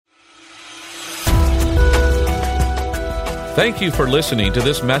Thank you for listening to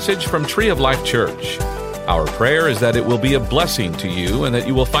this message from Tree of Life Church. Our prayer is that it will be a blessing to you and that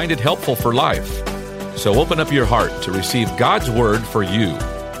you will find it helpful for life. So open up your heart to receive God's word for you.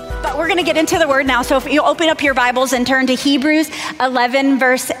 But we're going to get into the word now. So if you open up your Bibles and turn to Hebrews 11,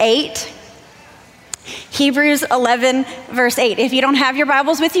 verse 8. Hebrews 11, verse 8. If you don't have your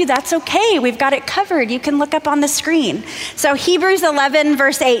Bibles with you, that's okay. We've got it covered. You can look up on the screen. So Hebrews 11,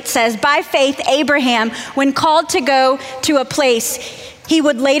 verse 8 says, "By faith, Abraham, when called to go to a place he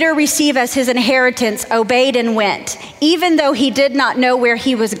would later receive as his inheritance, obeyed and went, even though he did not know where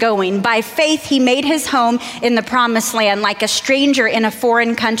he was going. By faith, he made his home in the promised land, like a stranger in a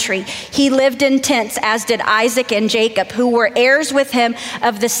foreign country. He lived in tents, as did Isaac and Jacob, who were heirs with him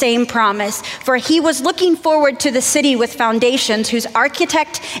of the same promise. For he was looking forward to the city with foundations, whose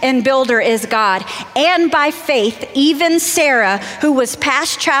architect and builder is God. And by faith, even Sarah, who was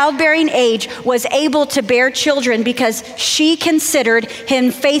past childbearing age, was able to bear children because she considered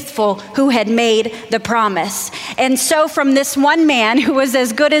him faithful who had made the promise. And so from this one man who was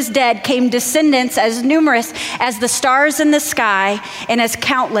as good as dead came descendants as numerous as the stars in the sky and as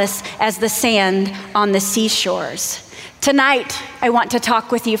countless as the sand on the seashores." Tonight, I want to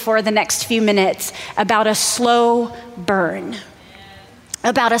talk with you for the next few minutes about a slow burn.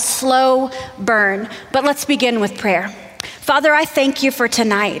 About a slow burn. But let's begin with prayer. Father, I thank you for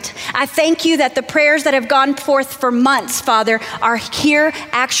tonight. I thank you that the prayers that have gone forth for months, Father, are here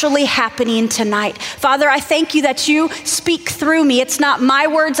actually happening tonight. Father, I thank you that you speak through me. It's not my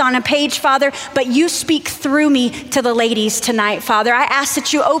words on a page, Father, but you speak through me to the ladies tonight, Father. I ask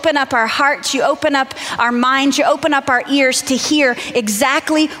that you open up our hearts, you open up our minds, you open up our ears to hear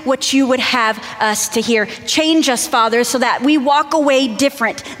exactly what you would have us to hear. Change us, Father, so that we walk away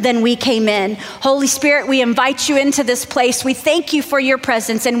different than we came in. Holy Spirit, we invite you into this place. We thank you for your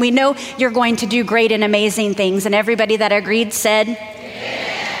presence, and we know you're going to do great and amazing things. And everybody that agreed said,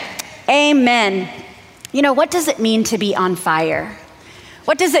 Amen. Amen. You know, what does it mean to be on fire?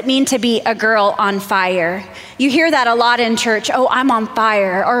 What does it mean to be a girl on fire? You hear that a lot in church. Oh, I'm on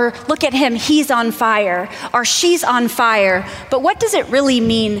fire. Or look at him, he's on fire. Or she's on fire. But what does it really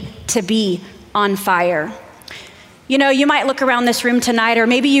mean to be on fire? You know, you might look around this room tonight, or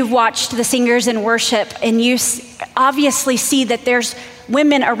maybe you've watched the singers in worship, and you obviously see that there's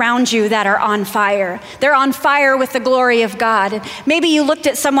women around you that are on fire. They're on fire with the glory of God. And maybe you looked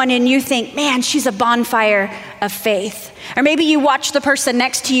at someone and you think, man, she's a bonfire of faith. Or maybe you watched the person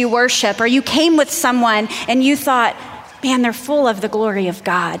next to you worship, or you came with someone and you thought, man, they're full of the glory of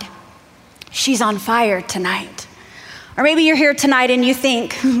God. She's on fire tonight. Or maybe you're here tonight and you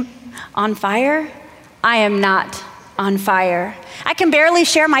think, on fire? I am not on fire. I can barely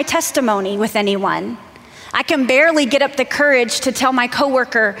share my testimony with anyone. I can barely get up the courage to tell my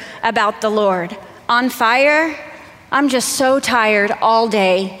coworker about the Lord. On fire? I'm just so tired all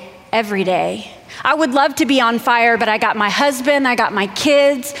day, every day. I would love to be on fire, but I got my husband, I got my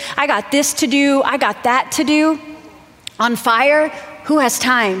kids, I got this to do, I got that to do. On fire? Who has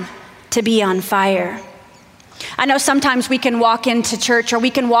time to be on fire? I know sometimes we can walk into church, or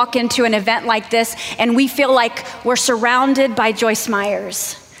we can walk into an event like this, and we feel like we're surrounded by Joyce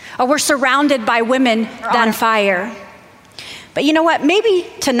Myers, or we're surrounded by women on fire. But you know what? Maybe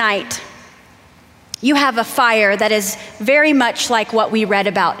tonight you have a fire that is very much like what we read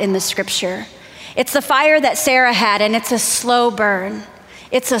about in the scripture. It's the fire that Sarah had, and it's a slow burn.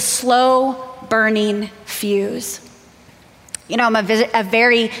 It's a slow burning fuse. You know, I'm a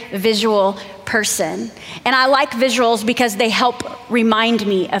very visual person, and I like visuals because they help remind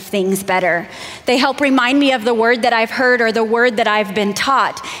me of things better. They help remind me of the word that I've heard or the word that I've been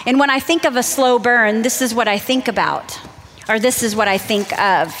taught. And when I think of a slow burn, this is what I think about, or this is what I think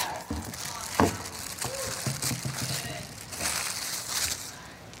of.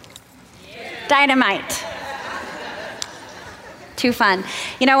 Dynamite. Too fun.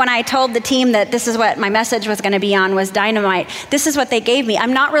 You know, when I told the team that this is what my message was going to be on, was dynamite, this is what they gave me.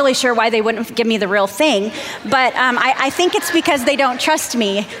 I'm not really sure why they wouldn't give me the real thing, but I think it's because they don't trust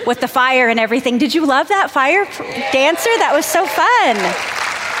me with the fire and everything. Did you love that fire dancer? That was so fun.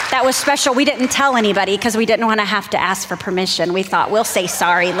 That was special. We didn't tell anybody because we didn't want to have to ask for permission. We thought, we'll say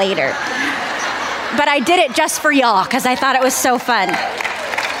sorry later. But I did it just for y'all because I thought it was so fun.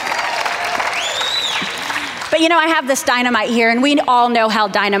 But you know, I have this dynamite here, and we all know how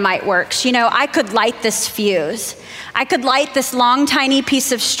dynamite works. You know, I could light this fuse. I could light this long, tiny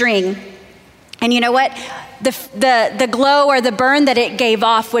piece of string. And you know what? The glow or the burn that it gave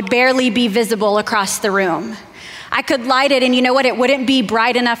off would barely be visible across the room. I could light it, and you know what? It wouldn't be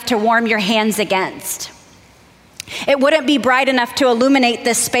bright enough to warm your hands against. It wouldn't be bright enough to illuminate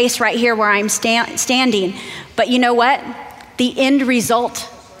this space right here where I'm standing. But you know what? the end result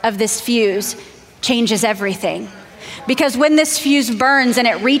of this fuse changes everything. Because when this fuse burns and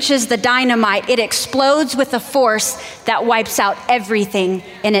it reaches the dynamite, it explodes with a force that wipes out everything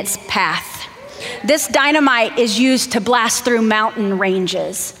in its path. This dynamite is used to blast through mountain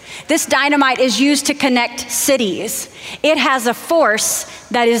ranges. This dynamite is used to connect cities. It has a force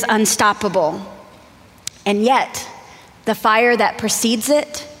that is unstoppable. And yet, the fire that precedes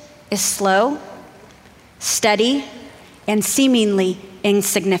it is slow, steady, and seemingly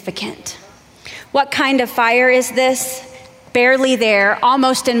insignificant. What kind of fire is this? Barely there,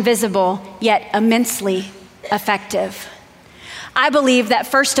 almost invisible, yet immensely effective. I believe that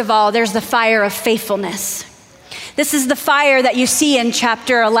first of all, there's the fire of faithfulness. This is the fire that you see in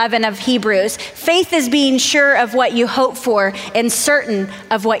chapter 11 of Hebrews. Faith is being sure of what you hope for and certain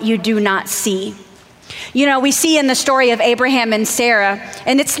of what you do not see. You know, we see in the story of Abraham and Sarah,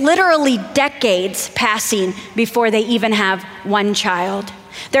 and it's literally decades passing before they even have one child.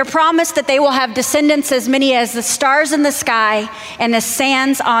 They're promised that they will have descendants as many as the stars in the sky and the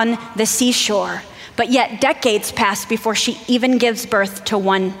sands on the seashore. But yet decades pass before she even gives birth to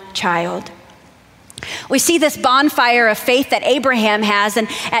one child. We see this bonfire of faith that Abraham has and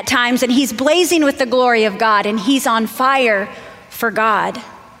at times, and he's blazing with the glory of God, and he's on fire for God.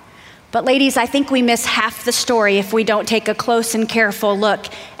 But ladies, I think we miss half the story if we don't take a close and careful look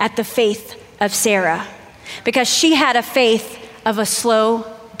at the faith of Sarah, because she had a faith of a slow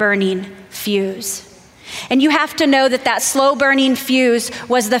burning fuse. And you have to know that that slow burning fuse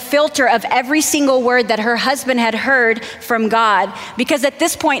was the filter of every single word that her husband had heard from God. Because at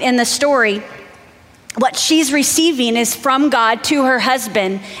this point in the story, what she's receiving is from God to her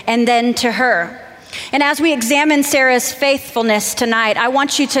husband and then to her. And as we examine Sarah's faithfulness tonight, I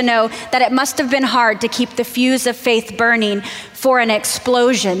want you to know that it must have been hard to keep the fuse of faith burning for an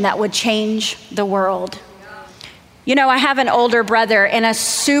explosion that would change the world. You know, I have an older brother and a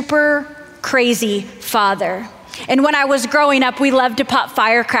super crazy father. And when I was growing up, we loved to pop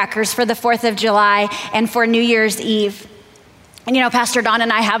firecrackers for the 4th of July and for New Year's Eve. And you know, Pastor Don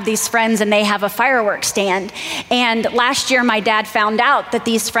and I have these friends and they have a fireworks stand. And last year, my dad found out that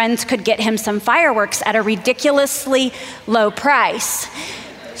these friends could get him some fireworks at a ridiculously low price.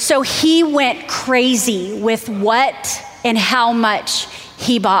 So he went crazy with what and how much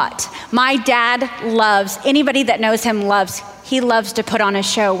he bought. My dad loves, anybody that knows him he loves to put on a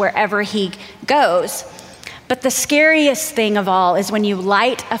show wherever he goes. But the scariest thing of all is when you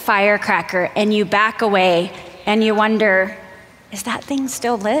light a firecracker and you back away and you wonder, is that thing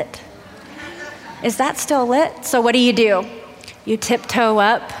still lit? Is that still lit? So what do? You tiptoe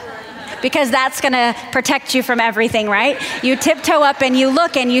up, because that's gonna protect you from everything, right? You tiptoe up and you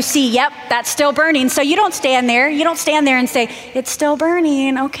look and you see, yep, that's still burning. So you don't stand there. You don't stand there and say, it's still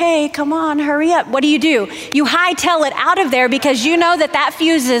burning. Okay, come on, hurry up. What do? You hightail it out of there because you know that that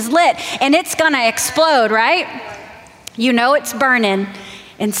fuse is lit and it's gonna explode, right? You know it's burning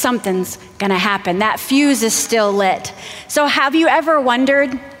and something's gonna happen. That fuse is still lit. So have you ever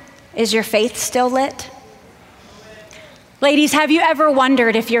wondered, is your faith still lit? Ladies, have you ever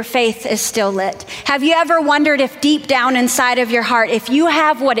wondered if your faith is still lit? Have you ever wondered if deep down inside of your heart, if you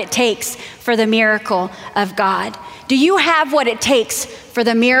have what it takes for the miracle of God? Do you have what it takes for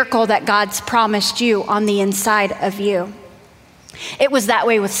the miracle that God's promised you on the inside of you? It was that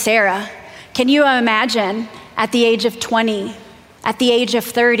way with Sarah. Can you imagine at the age of 20, at the age of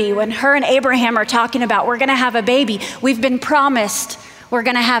 30, when her and Abraham are talking about, we're gonna have a baby. We've been promised we're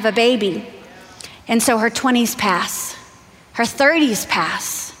gonna have a baby. And so her 20s pass. Her 30s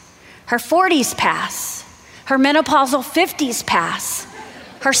pass, her 40s pass, her menopausal 50s pass,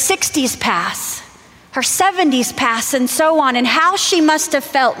 her 60s pass, her 70s pass, and so on. And how she must have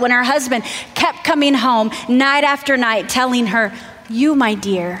felt when her husband kept coming home night after night telling her, you, my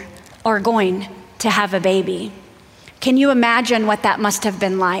dear, are going to have a baby. Can you imagine what that must have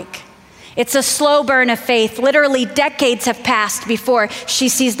been like? It's a slow burn of faith. Literally decades have passed before she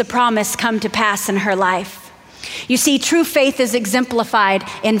sees the promise come to pass in her life. You see, true faith is exemplified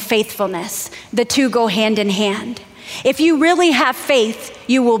in faithfulness. The two go hand in hand. If you really have faith,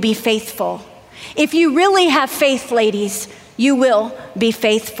 you will be faithful. If you really have faith, ladies, you will be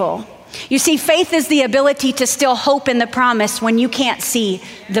faithful. You see, faith is the ability to still hope in the promise when you can't see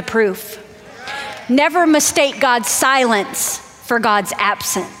the proof. Never mistake God's silence for God's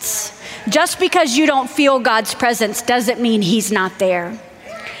absence. Just because you don't feel God's presence doesn't mean he's not there.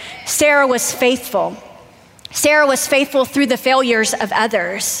 Sarah was faithful. Sarah was faithful through the failures of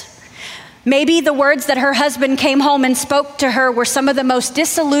others. Maybe the words that her husband came home and spoke to her were some of the most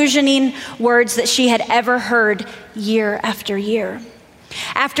disillusioning words that she had ever heard year after year.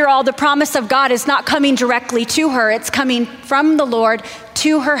 After all, the promise of God is not coming directly to her. It's coming from the Lord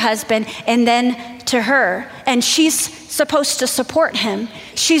to her husband and then to her. And she's supposed to support him.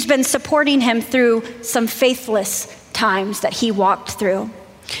 She's been supporting him through some faithless times that he walked through.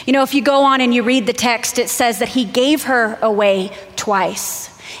 You know, if you go on and you read the text, it says that he gave her away twice.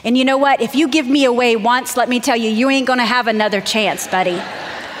 And you know what? If you give me away once, let me tell you, you ain't gonna have another chance, buddy.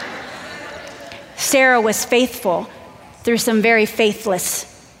 Sarah was faithful through some very faithless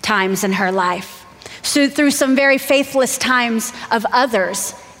times in her life. So through some very faithless times of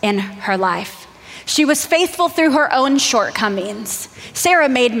others in her life. She was faithful through her own shortcomings. Sarah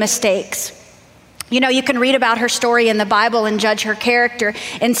made mistakes. You know, you can read about her story in the Bible and judge her character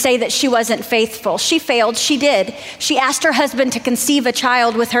and say that she wasn't faithful. She failed, she did. She asked her husband to conceive a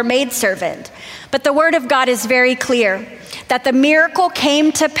child with her maidservant. But the word of God is very clear that the miracle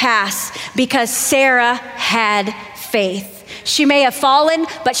came to pass because Sarah had faith. She may have fallen,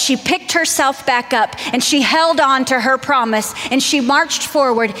 but she picked herself back up and she held on to her promise and she marched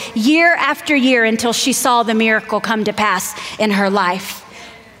forward year after year until she saw the miracle come to pass in her life.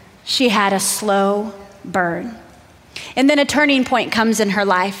 She had a slow burn. And then a turning point comes in her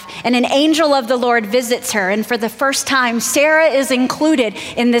life and an angel of the Lord visits her. And for the first time, Sarah is included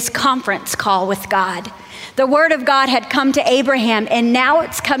in this conference call with God. The word of God had come to Abraham and now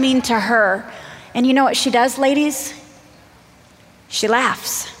it's coming to her. And you know what she does, ladies? She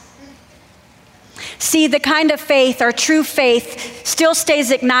laughs. See, the kind of faith or true faith still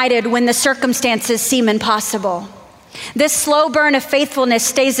stays ignited when the circumstances seem impossible. This slow burn of faithfulness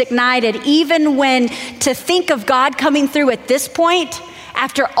stays ignited even when to think of God coming through at this point,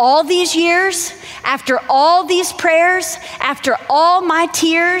 after all these years, after all these prayers, after all my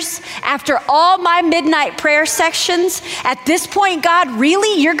tears, after all my midnight prayer sections, at this point, God,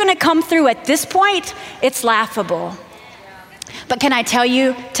 really? You're gonna come through at this point? It's laughable. But can I tell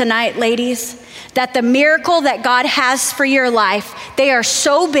you tonight, ladies, that the miracle that God has for your life, they are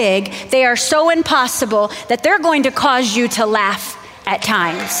so big, they are so impossible that they're going to cause you to laugh at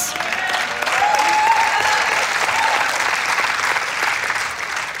times.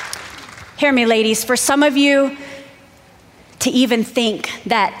 Hear me, ladies, for some of you to even think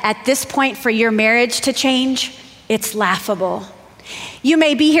that at this point for your marriage to change, it's laughable. You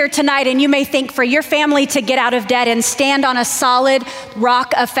may be here tonight and you may think for your family to get out of debt and stand on a solid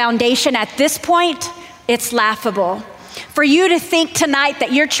rock of foundation at this point, it's laughable. For you to think tonight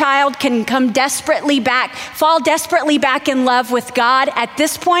that your child can come desperately back, fall desperately back in love with God at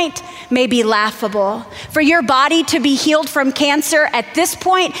this point may be laughable. For your body to be healed from cancer at this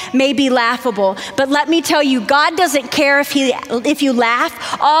point may be laughable. But let me tell you, God doesn't care if you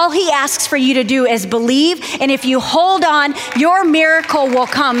laugh. All he asks for you to do is believe. And if you hold on, your miracle will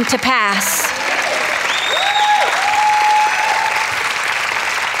come to pass.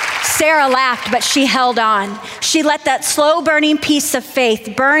 Sarah laughed, but she held on. She let that slow burning piece of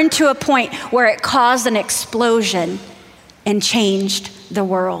faith burn to a point where it caused an explosion and changed the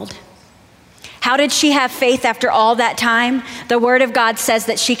world. How did she have faith after all that time? The word of God says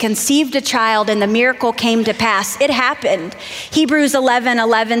that she conceived a child and the miracle came to pass. It happened. Hebrews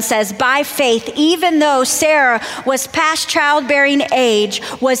 11:11 says, by faith, even though Sarah was past childbearing age,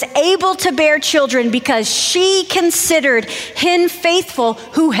 was able to bear children because she considered him faithful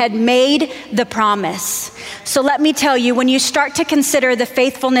who had made the promise. So let me tell you, when you start to consider the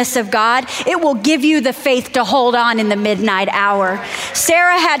faithfulness of God, it will give you the faith to hold on in the midnight hour.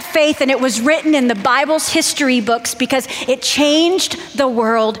 Sarah had faith and it was written in the Bible's history books because it changed the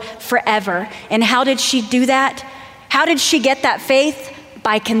world forever. And how did she do that? How did she get that faith?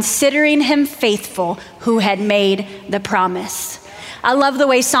 By considering him faithful who had made the promise. I love the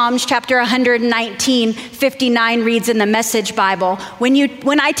way Psalms chapter 119:59 reads in the Message Bible.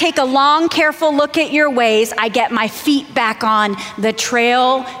 When I take a long, careful look at your ways, I get my feet back on the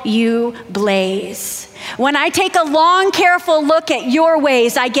trail you blaze. When I take a long, careful look at your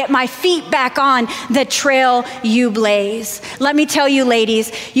ways, I get my feet back on the trail you blaze. Let me tell you,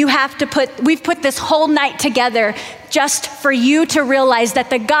 ladies, we've put this whole night together just for you to realize that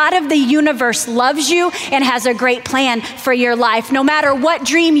the God of the universe loves you and has a great plan for your life. No matter what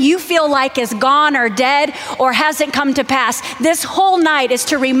dream you feel like is gone or dead or hasn't come to pass, this whole night is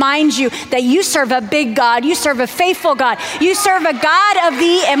to remind you that you serve a big God, you serve a faithful God, you serve a God of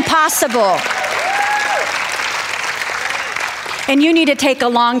the impossible. And you need to take a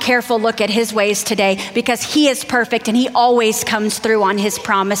long, careful look at his ways today, because he is perfect and he always comes through on his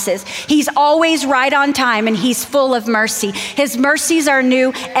promises. He's always right on time and he's full of mercy. His mercies are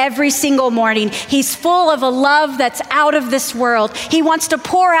new every single morning. He's full of a love that's out of this world. He wants to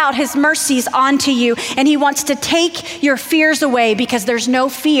pour out his mercies onto you, and he wants to take your fears away, because there's no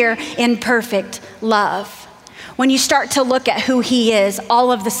fear in perfect love. When you start to look at who he is, all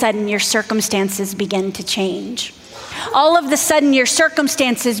of a sudden your circumstances begin to change. All of a sudden your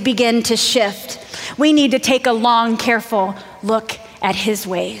circumstances begin to shift. We need to take a long, careful look at his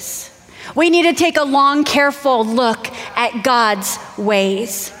ways. We need to take a long, careful look at God's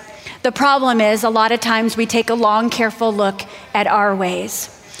ways. The problem is, a lot of times we take a long, careful look at our ways.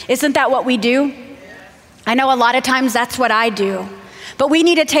 Isn't that what we do? I know a lot of times that's what I do. But we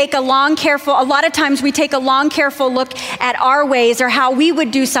need to take a lot of times we take a long, careful look at our ways, or how we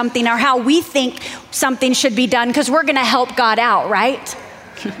would do something, or how we think something should be done, because we're going to help God out, right?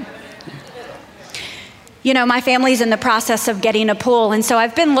 You know, my family's in the process of getting a pool, and so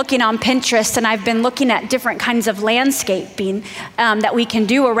I've been looking on Pinterest, and I've been looking at different kinds of landscaping that we can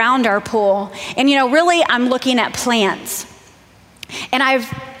do around our pool. And you know, really, I'm looking at plants. And I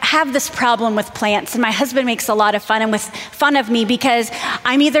have this problem with plants, and my husband makes a lot of fun of me, because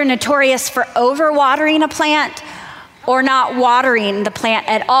I'm either notorious for overwatering a plant or not watering the plant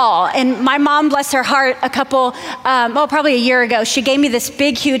at all. And my mom, bless her heart, probably a year ago, she gave me this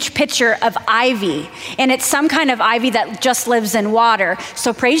big, huge picture of ivy. And it's some kind of ivy that just lives in water.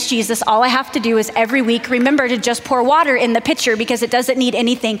 So praise Jesus, all I have to do is every week remember to just pour water in the pitcher, because it doesn't need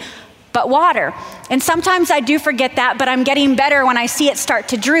anything but water. And sometimes I do forget that, but I'm getting better. When I see it start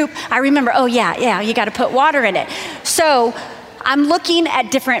to droop, I remember, oh yeah, you got to put water in it. So I'm looking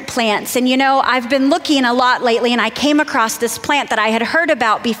at different plants, and you know, I've been looking a lot lately, and I came across this plant that I had heard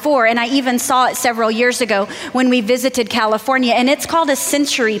about before, and I even saw it several years ago when we visited California, and it's called a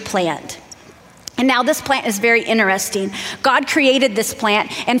century plant. And now this plant is very interesting. God created this plant,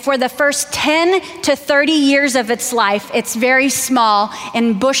 and for the first 10 to 30 years of its life, it's very small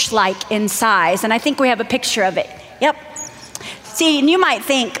and bush-like in size. And I think we have a picture of it. Yep. See, and you might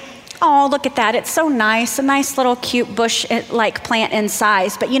think, oh, look at that. It's so nice, a nice little cute bush-like plant in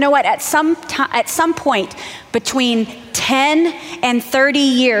size. But you know what? At some point between 10 and 30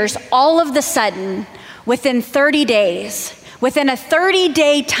 years, all of the sudden, within 30 days, within a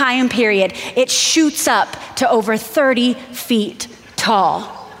 30-day time period, it shoots up to over 30 feet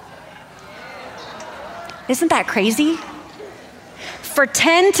tall. Isn't that crazy? For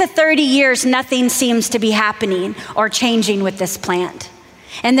 10 to 30 years, nothing seems to be happening or changing with this plant.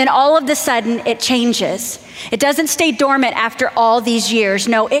 And then all of a sudden, it changes. It doesn't stay dormant after all these years.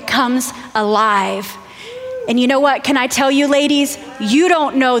 No, it comes alive. And you know what? Can I tell you, ladies? You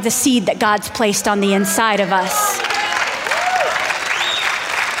don't know the seed that God's placed on the inside of us.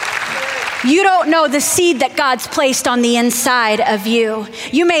 You don't know the seed that God's placed on the inside of you.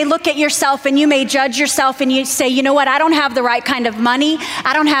 You may look at yourself and you may judge yourself, and you say, you know what, I don't have the right kind of money.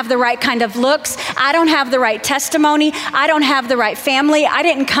 I don't have the right kind of looks. I don't have the right testimony. I don't have the right family. I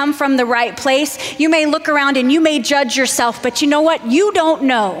didn't come from the right place. You may look around and you may judge yourself, but you know what? You don't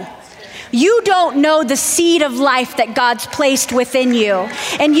know. You don't know the seed of life that God's placed within you.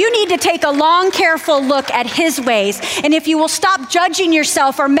 And you need to take a long, careful look at his ways. And if you will stop judging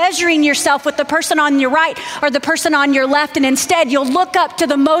yourself or measuring yourself with the person on your right or the person on your left, and instead you'll look up to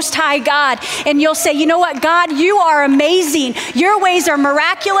the Most High God and you'll say, you know what, God, you are amazing. Your ways are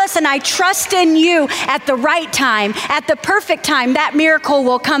miraculous, and I trust in you. At the right time, at the perfect time, that miracle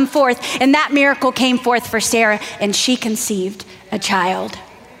will come forth. And that miracle came forth for Sarah, and she conceived a child.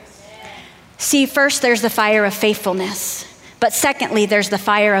 See, first there's the fire of faithfulness, but secondly, there's the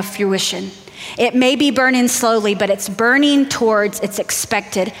fire of fruition. It may be burning slowly, but it's burning towards its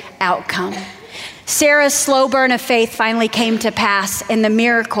expected outcome. Sarah's slow burn of faith finally came to pass, and the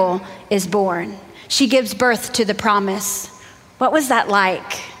miracle is born. She gives birth to the promise. What was that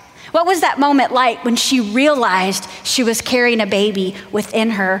like? What was that moment like when she realized she was carrying a baby within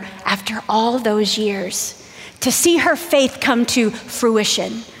her after all those years? To see her faith come to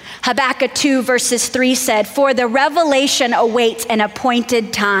fruition. Habakkuk 2 verses 3 said, for the revelation awaits an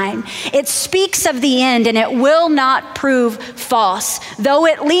appointed time. It speaks of the end, and it will not prove false. Though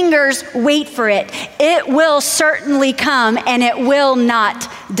it lingers, wait for it. It will certainly come, and it will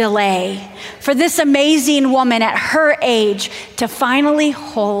not delay. For this amazing woman at her age to finally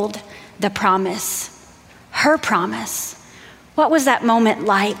hold the promise, her promise. What was that moment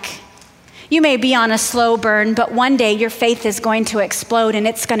like? You may be on a slow burn, but one day your faith is going to explode, and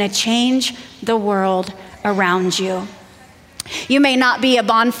it's going to change the world around you. You may not be a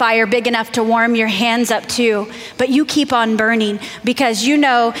bonfire big enough to warm your hands up to, but you keep on burning because you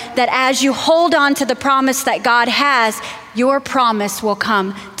know that as you hold on to the promise that God has, your promise will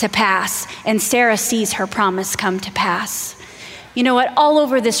come to pass. And Sarah sees her promise come to pass. You know what? All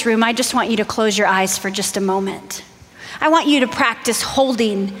over this room, I just want you to close your eyes for just a moment. I want you to practice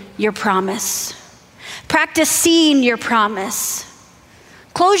holding your promise. Practice seeing your promise.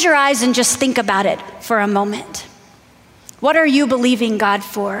 Close your eyes and just think about it for a moment. What are you believing God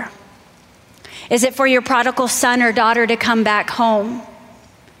for? Is it for your prodigal son or daughter to come back home?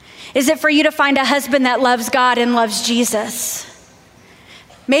 Is it for you to find a husband that loves God and loves Jesus?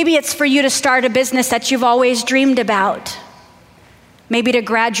 Maybe it's for you to start a business that you've always dreamed about. Maybe to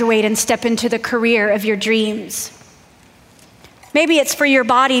graduate and step into the career of your dreams. Maybe it's for your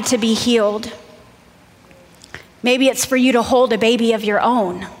body to be healed. Maybe it's for you to hold a baby of your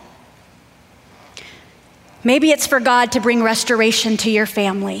own. Maybe it's for God to bring restoration to your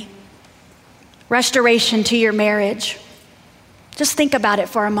family, restoration to your marriage. Just think about it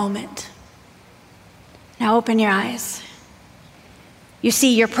for a moment. Now open your eyes. You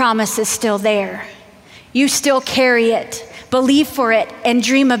see, your promise is still there. You still carry it, believe for it, and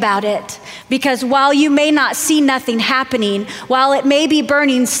dream about it. Because while you may not see nothing happening, while it may be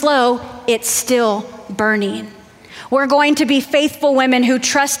burning slow, it's still burning. We're going to be faithful women who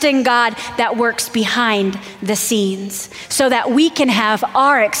trust in God that works behind the scenes so that we can have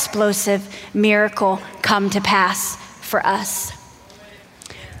our explosive miracle come to pass for us.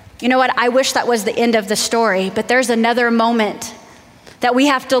 You know what? I wish that was the end of the story, but there's another moment that we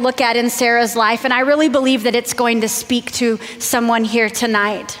have to look at in Sarah's life, and I really believe that it's going to speak to someone here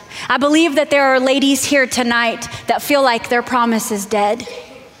tonight. I believe that there are ladies here tonight that feel like their promise is dead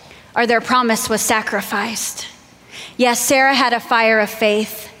or their promise was sacrificed. Yes, Sarah had a fire of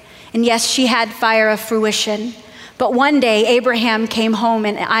faith, and yes, she had fire of fruition. But one day, Abraham came home,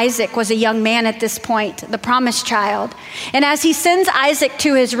 and Isaac was a young man at this point, the promised child. And as he sends Isaac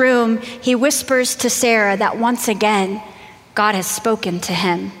to his room, he whispers to Sarah that once again, God has spoken to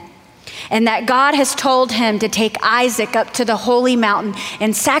him, and that God has told him to take Isaac up to the holy mountain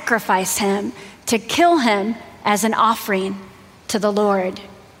and sacrifice him, to kill him as an offering to the Lord.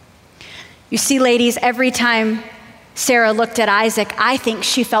 You see, ladies, every time Sarah looked at Isaac, I think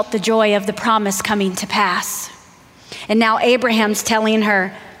she felt the joy of the promise coming to pass. And now Abraham's telling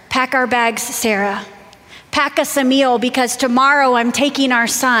her, pack our bags, Sarah. Pack us a meal because tomorrow I'm taking our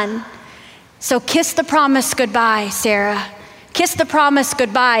son. So kiss the promise goodbye, Sarah. Kiss the promise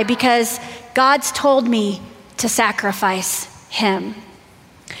goodbye because God's told me to sacrifice him.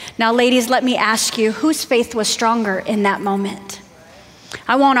 Now, ladies, let me ask you, whose faith was stronger in that moment?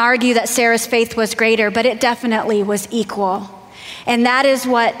 I won't argue that Sarah's faith was greater, but it definitely was equal. And that is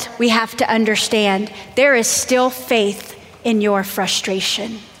what we have to understand. There is still faith in your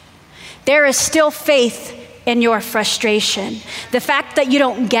frustration. There is still faith in your frustration. The fact that you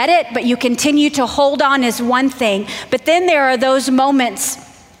don't get it, but you continue to hold on is one thing. But then there are those moments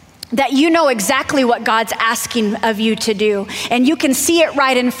that you know exactly what God's asking of you to do, and you can see it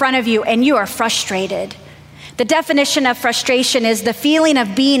right in front of you, and you are frustrated. The definition of frustration is the feeling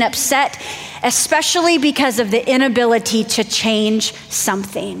of being upset, especially because of the inability to change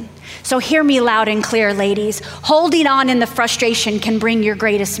something. So hear me loud and clear, ladies. Holding on in the frustration can bring your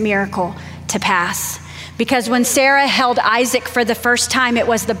greatest miracle to pass. Because when Sarah held Isaac for the first time, it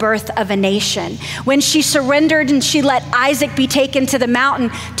was the birth of a nation. When she surrendered and she let Isaac be taken to the mountain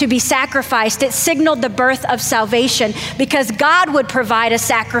to be sacrificed, it signaled the birth of salvation because God would provide a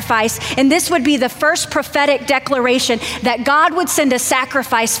sacrifice. And this would be the first prophetic declaration that God would send a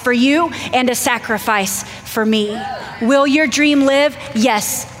sacrifice for you and a sacrifice for me. Will your dream live?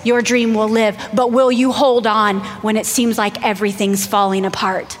 Yes, your dream will live. But will you hold on when it seems like everything's falling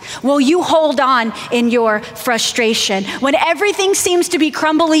apart? Will you hold on in your frustration? When everything seems to be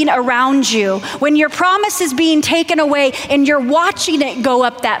crumbling around you, when your promise is being taken away and you're watching it go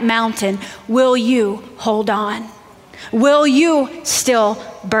up that mountain, will you hold on? Will you still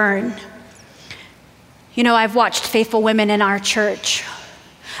burn? You know, I've watched faithful women in our church.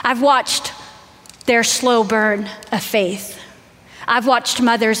 I've watched their slow burn of faith. I've watched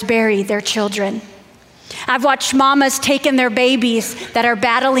mothers bury their children. I've watched mamas taking their babies that are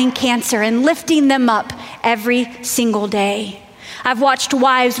battling cancer and lifting them up every single day. I've watched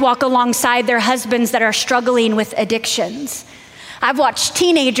wives walk alongside their husbands that are struggling with addictions. I've watched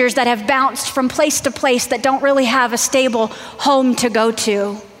teenagers that have bounced from place to place that don't really have a stable home to go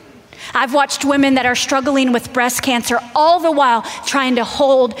to. I've watched women that are struggling with breast cancer, all the while trying to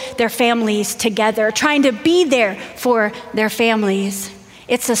hold their families together, trying to be there for their families.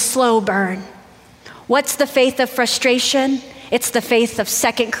 It's a slow burn. What's the faith of frustration? It's the faith of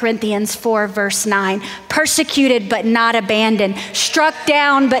 2 Corinthians 4, verse 9. Persecuted but not abandoned, struck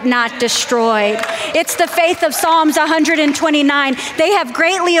down but not destroyed. It's the faith of Psalms 129. They have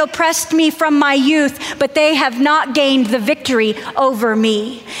greatly oppressed me from my youth, but they have not gained the victory over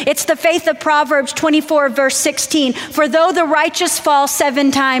me. It's the faith of Proverbs 24, verse 16. For though the righteous fall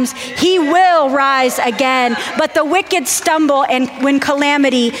 7 times, he will rise again, but the wicked stumble and when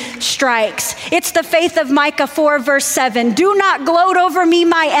calamity strikes. It's the faith of Micah 4, verse 7. Do not gloat over me,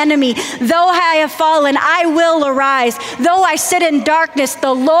 my enemy. Though I have fallen, I will arise. Though I sit in darkness,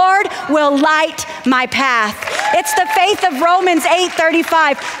 the Lord will light my path. It's the faith of Romans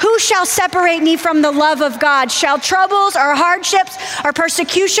 8:35. Who shall separate me from the love of God? Shall troubles or hardships or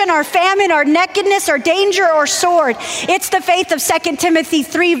persecution or famine or nakedness or danger or sword? It's the faith of 2 Timothy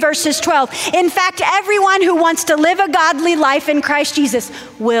 3, verses 12. In fact, everyone who wants to live a godly life in Christ Jesus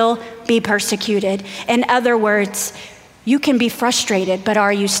will be persecuted. In other words, you can be frustrated, but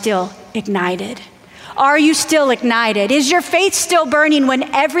are you still ignited? Are you still ignited? Is your faith still burning when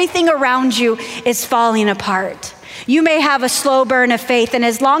everything around you is falling apart? You may have a slow burn of faith, and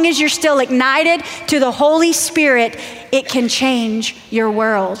as long as you're still ignited to the Holy Spirit, it can change your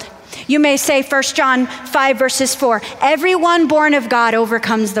world. You may say 1 John 5, verses 4, everyone born of God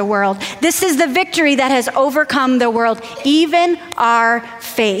overcomes the world. This is the victory that has overcome the world, even our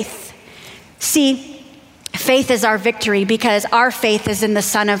faith. See, faith is our victory because our faith is in the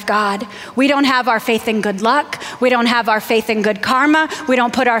Son of God. We don't have our faith in good luck. We don't have our faith in good karma. We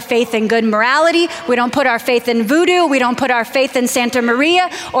don't put our faith in good morality. We don't put our faith in voodoo. We don't put our faith in Santa Maria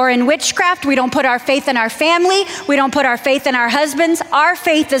or in witchcraft. We don't put our faith in our family. We don't put our faith in our husbands. Our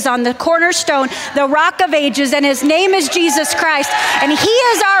faith is on the cornerstone, the rock of ages, and his name is Jesus Christ. And he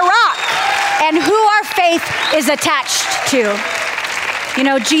is our rock and who our faith is attached to. You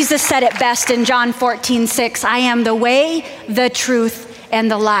know, Jesus said it best in John 14:6, I am the way, the truth,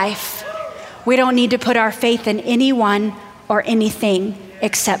 and the life. We don't need to put our faith in anyone or anything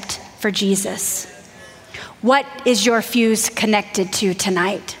except for Jesus. What is your fuse connected to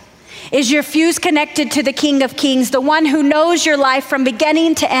tonight? Is your fuse connected to the King of Kings, the one who knows your life from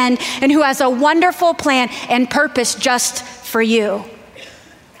beginning to end and who has a wonderful plan and purpose just for you?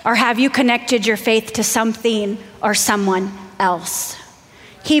 Or have you connected your faith to something or someone else?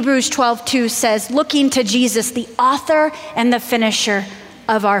 Hebrews 12:2 says, looking to Jesus, the author and the finisher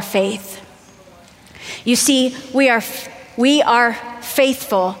of our faith. You see, we are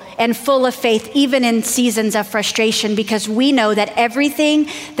faithful and full of faith even in seasons of frustration because we know that everything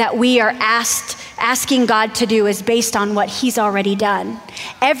that we are asking God to do is based on what he's already done.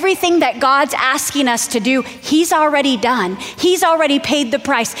 Everything that God's asking us to do, he's already done. He's already paid the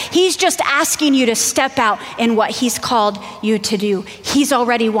price. He's just asking you to step out in what he's called you to do. He's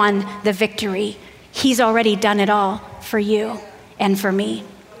already won the victory. He's already done it all for you and for me.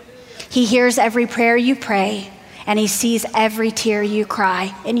 He hears every prayer you pray, and he sees every tear you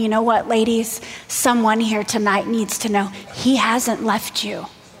cry. And you know what, ladies? Someone here tonight needs to know he hasn't left you.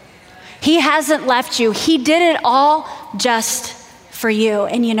 He hasn't left you. He did it all just for you.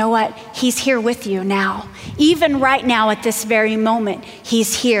 And you know what? He's here with you now. Even right now at this very moment,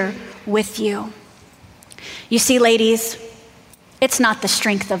 he's here with you. You see, ladies, it's not the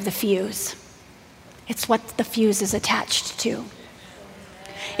strength of the fuse. It's what the fuse is attached to.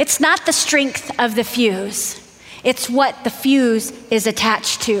 It's not the strength of the fuse. It's what the fuse is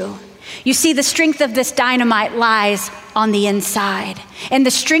attached to. You see, the strength of this dynamite lies on the inside. And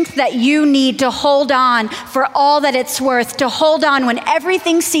the strength that you need to hold on for all that it's worth, to hold on when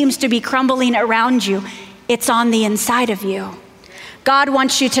everything seems to be crumbling around you, it's on the inside of you. God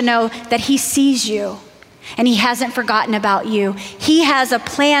wants you to know that he sees you and he hasn't forgotten about you. He has a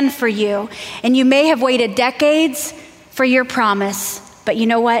plan for you. And you may have waited decades for your promise, but you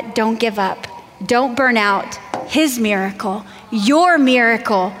know what? Don't give up. Don't burn out. His miracle, your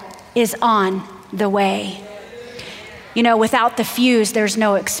miracle, is on the way. You know, without the fuse, there's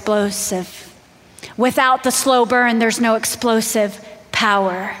no explosive. Without the slow burn, there's no explosive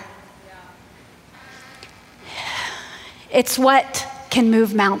power. It's what can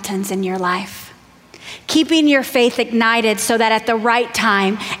move mountains in your life. Keeping your faith ignited so that at the right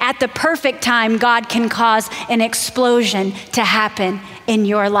time, at the perfect time, God can cause an explosion to happen in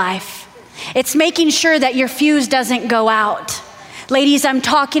your life. It's making sure that your fuse doesn't go out. Ladies, I'm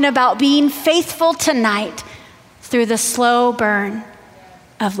talking about being faithful tonight through the slow burn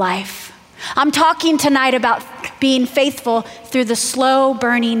of life. I'm talking tonight about being faithful through the slow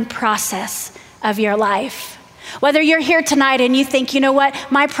burning process of your life. Whether you're here tonight and you think, you know what,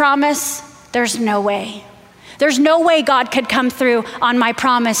 my promise, there's no way. There's no way God could come through on my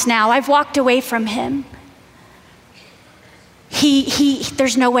promise now. I've walked away from him.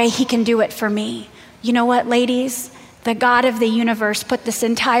 There's no way he can do it for me. You know what, ladies? The God of the universe put this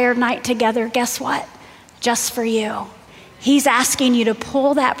entire night together, guess what? Just for you. He's asking you to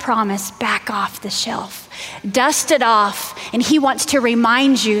pull that promise back off the shelf. Dust it off, and he wants to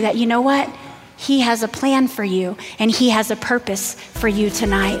remind you that, you know what? He has a plan for you, and he has a purpose for you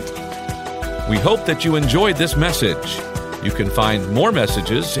tonight. We hope that you enjoyed this message. You can find more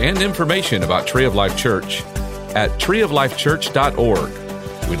messages and information about Tree of Life Church at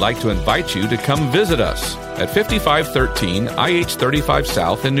treeoflifechurch.org. We'd like to invite you to come visit us at 5513 IH 35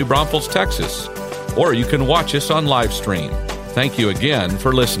 South in New Braunfels, Texas. Or you can watch us on live stream. Thank you again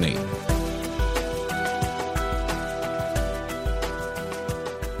for listening.